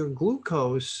you your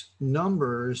glucose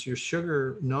numbers, your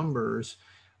sugar numbers,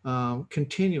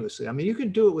 continuously. I mean, you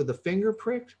can do it with a finger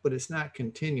prick, but it's not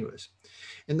continuous.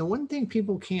 And the one thing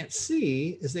people can't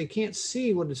see is they can't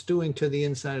see what it's doing to the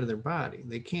inside of their body.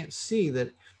 They can't see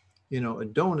that, a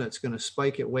donut's going to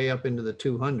spike it way up into the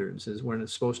 200s is when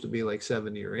it's supposed to be like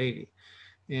 70 or 80.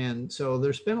 And so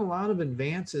there's been a lot of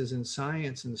advances in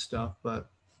science and stuff,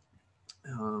 but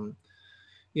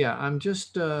yeah,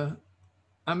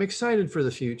 I'm excited for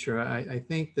the future. I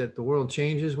think that the world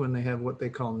changes when they have what they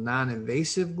call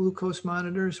non-invasive glucose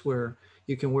monitors, where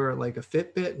you can wear it like a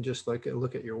Fitbit and just look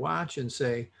at your watch and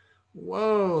say,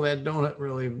 whoa, that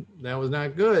donut that was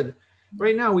not good.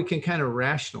 Right now, we can kind of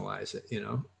rationalize it.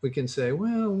 We can say,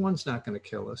 well, one's not going to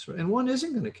kill us, and one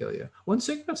isn't going to kill you. One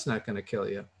cigarette's not going to kill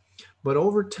you. But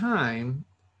over time,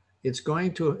 it's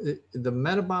going to, the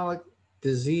metabolic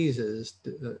diseases,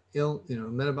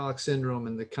 metabolic syndrome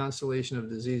and the constellation of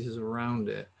diseases around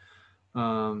it.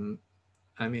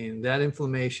 I mean, that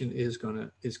inflammation is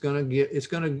going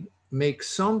to make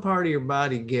some part of your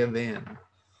body give in.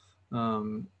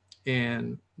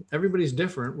 And everybody's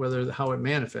different, how it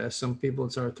manifests. Some people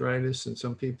it's arthritis, and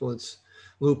some people it's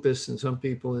lupus, and some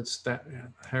people it's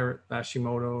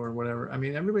Hashimoto or whatever. I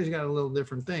mean, everybody's got a little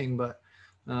different thing, but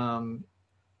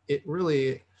it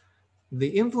really,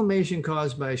 the inflammation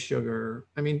caused by sugar.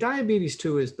 I mean, diabetes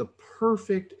 2 is the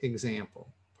perfect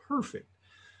example. Perfect.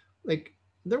 Like,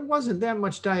 there wasn't that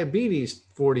much diabetes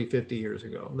 40, 50 years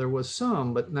ago. There was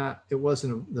some, but it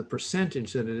wasn't the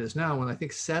percentage that it is now, when I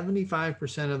think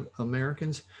 75% of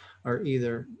Americans are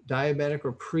either diabetic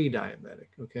or pre-diabetic,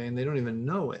 okay? And they don't even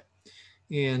know it.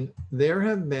 And there's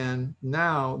a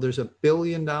 $1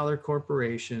 billion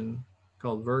corporation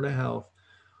called Virta Health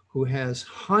who has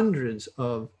hundreds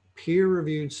of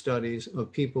peer-reviewed studies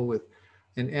of people with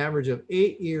an average of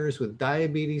 8 years with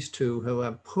diabetes 2 who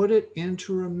have put it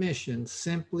into remission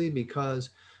simply because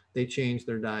they changed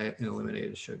their diet and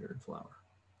eliminated sugar and flour.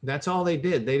 That's all they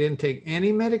did. They didn't take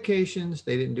any medications.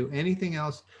 They didn't do anything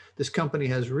else. This company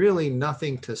has really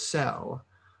nothing to sell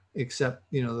except,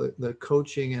 the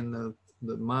coaching and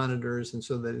the monitors, and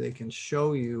so that they can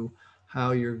show you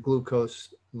how your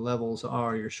glucose levels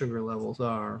are, your sugar levels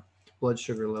are, blood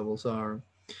sugar levels are.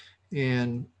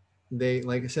 And they,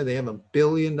 like I said, they have $1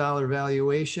 billion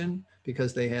valuation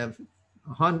because they have,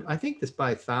 I think this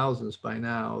by thousands by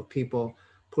now, of people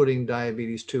putting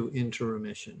diabetes 2 into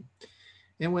remission.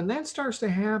 And when that starts to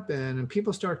happen and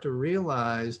people start to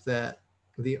realize that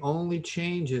the only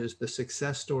changes the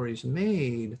success stories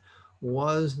made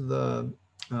was the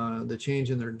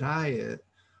change in their diet,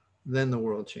 then the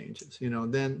world changes.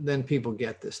 Then people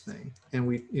get this thing, and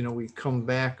we come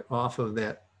back off of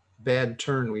that bad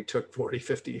turn we took 40,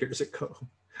 50 years ago.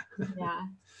 Yeah.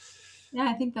 Yeah,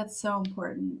 I think that's so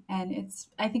important. And it's,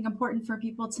 I think, important for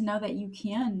people to know that you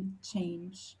can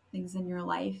change things in your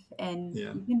life and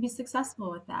Yeah, you can be successful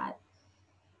with that.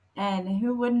 And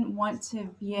who wouldn't want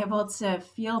to be able to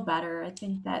feel better? I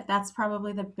think that that's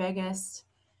probably the biggest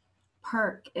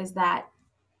perk, is that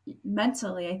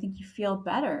mentally, I think you feel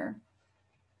better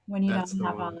when you that's don't the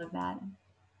have one. all of that.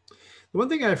 The one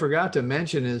thing I forgot to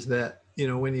mention is that,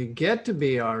 when you get to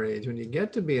be our age, when you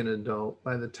get to be an adult,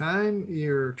 by the time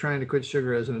you're trying to quit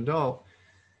sugar as an adult,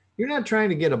 you're not trying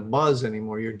to get a buzz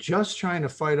anymore. You're just trying to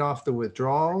fight off the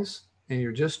withdrawals, and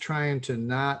you're just trying to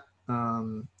not,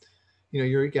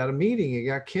 you got a meeting, you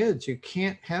got kids, you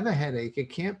can't have a headache, you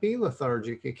can't be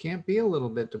lethargic, you can't be a little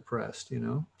bit depressed,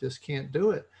 just can't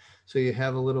do it. So you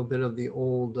have a little bit of the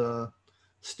old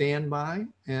standby,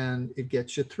 and it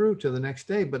gets you through to the next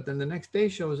day. But then the next day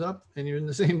shows up and you're in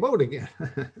the same boat again.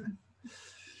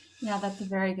 Yeah, that's a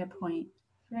very good point.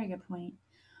 Very good point.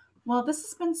 Well, this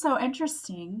has been so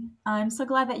interesting. I'm so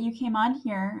glad that you came on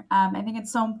here. I think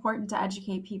it's so important to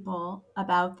educate people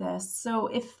about this. So,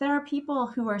 if there are people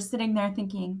who are sitting there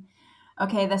thinking,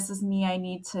 okay, this is me, I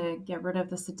need to get rid of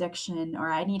this addiction,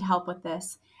 or I need help with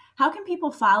this, how can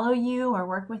people follow you or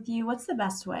work with you? What's the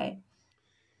best way?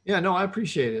 Yeah, no, I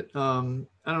appreciate it. I don't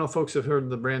know if folks have heard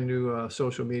of the brand new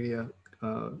social media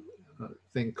uh,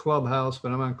 thing, Clubhouse,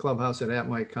 but I'm on Clubhouse at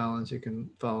Mike Collins. You can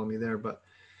follow me there. But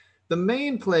the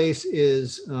main place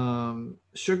is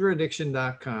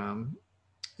sugaraddiction.com.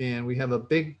 And we have a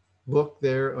big book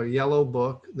there, a yellow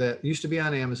book that used to be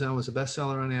on Amazon, was a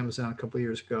bestseller on Amazon a couple of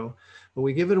years ago. But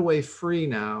we give it away free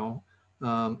now.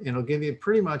 And it'll give you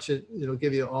pretty much, it'll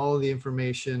give you all of the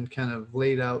information kind of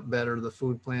laid out better, the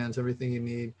food plans, everything you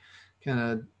need, kind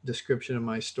of description of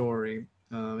my story.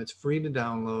 It's free to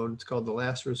download. It's called The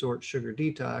Last Resort Sugar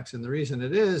Detox. And the reason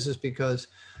it is because,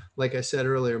 like I said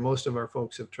earlier, most of our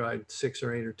folks have tried 6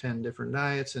 or 8 or 10 different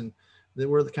diets, and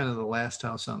we're kind of the last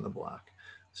house on the block.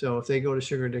 So if they go to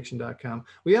sugaraddiction.com,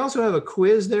 we also have a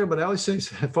quiz there, but I always say,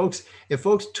 folks, if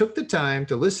folks took the time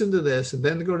to listen to this and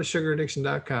then to go to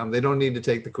sugaraddiction.com, they don't need to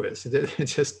take the quiz.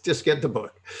 Just get the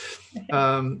book.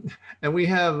 And we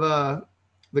have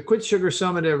the Quit Sugar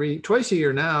Summit twice a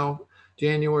year now,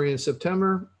 January and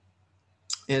September.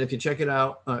 And if you check it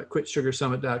out,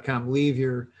 quitsugarsummit.com, leave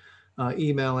your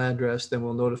email address, then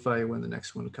we'll notify you when the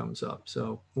next one comes up.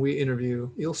 So we interview,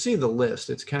 you'll see the list.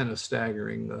 It's kind of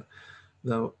staggering.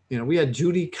 We had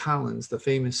Judy Collins, the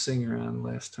famous singer, on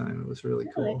last time. It was really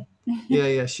cool.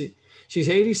 Yeah. She's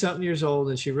 80 something years old,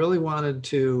 and she really wanted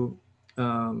to,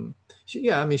 she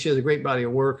has a great body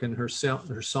of work, and her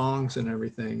songs and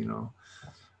everything,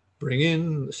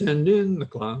 send in the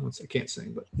clowns. I can't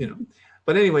sing,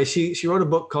 but anyway, she wrote a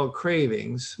book called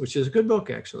Cravings, which is a good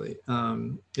book, actually.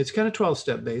 It's kind of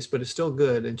 12-step based, but it's still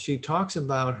good. And she talks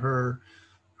about her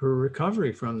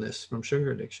recovery from sugar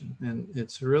addiction. And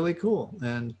it's really cool.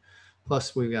 And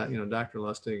plus we've got, Dr.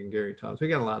 Lustig and Gary Taubes. We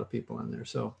got a lot of people on there.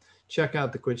 So check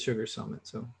out the Quit Sugar Summit.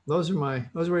 So those are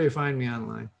where you find me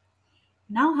online.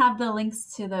 And I'll have the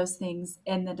links to those things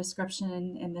in the description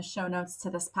and in the show notes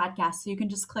to this podcast. So you can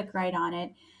just click right on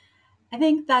it. I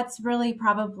think that's really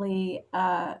probably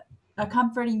a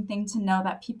comforting thing to know,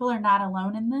 that people are not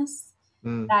alone in this.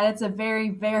 That it's a very,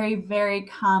 very, very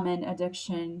common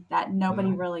addiction that nobody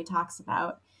really talks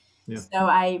about. Yeah. So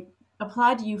I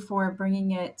applaud you for bringing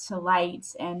it to light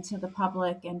and to the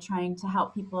public and trying to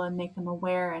help people and make them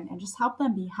aware and just help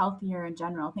them be healthier in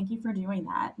general. Thank you for doing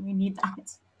that. We need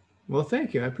that. Well,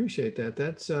 thank you. I appreciate that.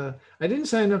 That's I didn't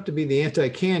sign up to be the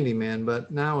anti-candy man,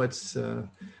 but now it's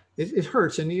it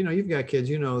hurts. And you've got kids,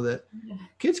 that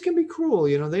kids can be cruel.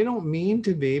 They don't mean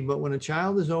to be, but when a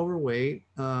child is overweight,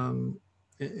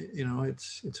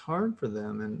 it's hard for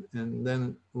them, and then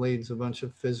it leads a bunch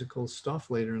of physical stuff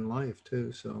later in life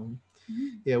too. So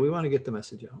Mhm. yeah, we want to get the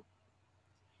message out.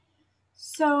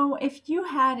 So, if you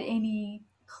had any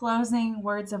closing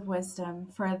words of wisdom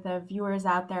for the viewers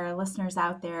out there, listeners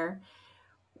out there,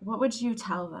 what would you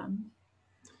tell them?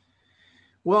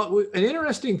 Well, an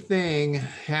interesting thing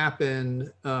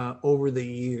happened over the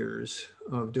years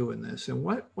of doing this, and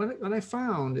what I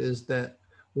found is that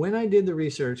when I did the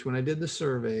research, when I did the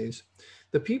surveys,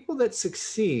 the people that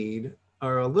succeed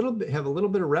are a little bit have a little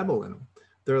bit of rebel in them.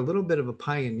 They're a little bit of a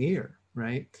pioneer,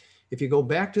 right? If you go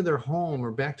back to their home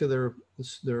or back to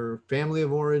their family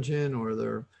of origin or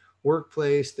their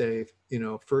workplace, they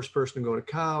first person to go to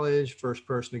college, first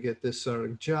person to get this sort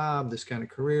of job, this kind of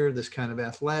career, this kind of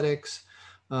athletics,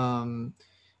 um,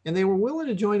 and they were willing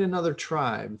to join another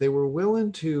tribe. They were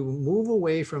willing to move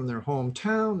away from their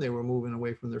hometown. They were moving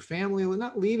away from their family,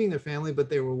 not leaving their family, but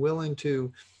they were willing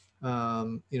to,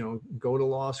 go to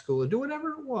law school or do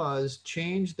whatever it was,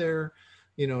 change the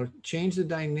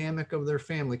dynamic of their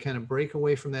family, kind of break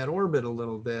away from that orbit a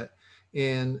little bit,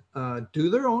 and do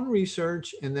their own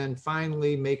research, and then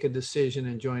finally make a decision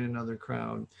and join another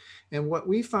crowd. And what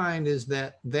we find is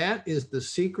that is the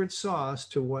secret sauce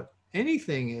to what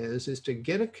anything is to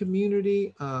get a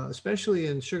community, especially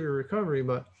in sugar recovery,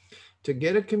 but to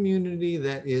get a community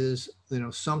that is,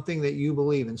 something that you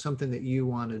believe in, something that you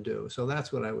want to do. So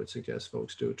that's what I would suggest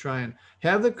folks do. Try and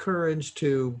have the courage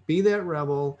to be that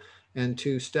rebel and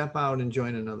to step out and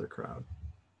join another crowd.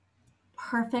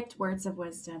 Perfect words of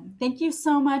wisdom. Thank you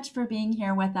so much for being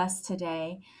here with us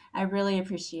today. I really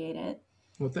appreciate it.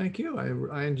 Well, thank you.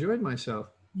 I enjoyed myself.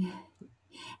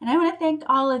 And I want to thank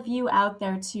all of you out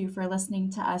there too for listening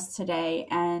to us today.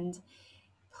 And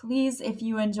please, if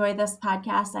you enjoy this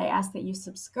podcast, I ask that you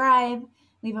subscribe,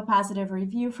 leave a positive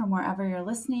review from wherever you're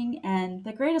listening. And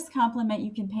the greatest compliment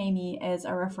you can pay me is a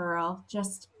referral,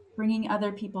 just bringing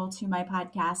other people to my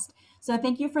podcast. So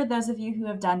thank you for those of you who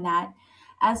have done that.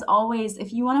 As always,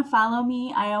 if you want to follow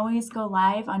me, I always go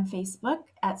live on Facebook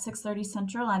at 6:30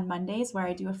 Central on Mondays where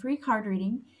I do a free card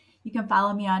reading. You can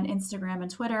follow me on Instagram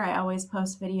and Twitter. I always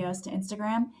post videos to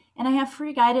Instagram. And I have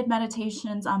free guided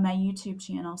meditations on my YouTube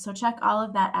channel. So check all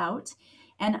of that out.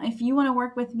 And if you want to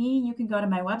work with me, you can go to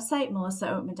my website,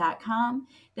 melissaoatman.com.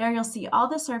 There you'll see all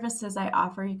the services I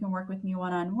offer. You can work with me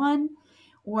one-on-one,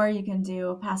 or you can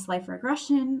do past life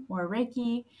regression or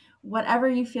Reiki, whatever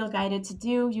you feel guided to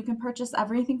do. You can purchase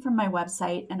everything from my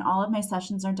website, and all of my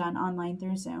sessions are done online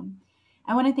through Zoom.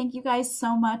 I want to thank you guys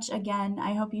so much again.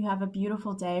 I hope you have a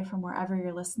beautiful day from wherever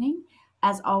you're listening.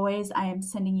 As always, I am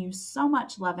sending you so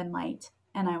much love and light,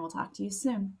 and I will talk to you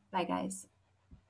soon. Bye, guys.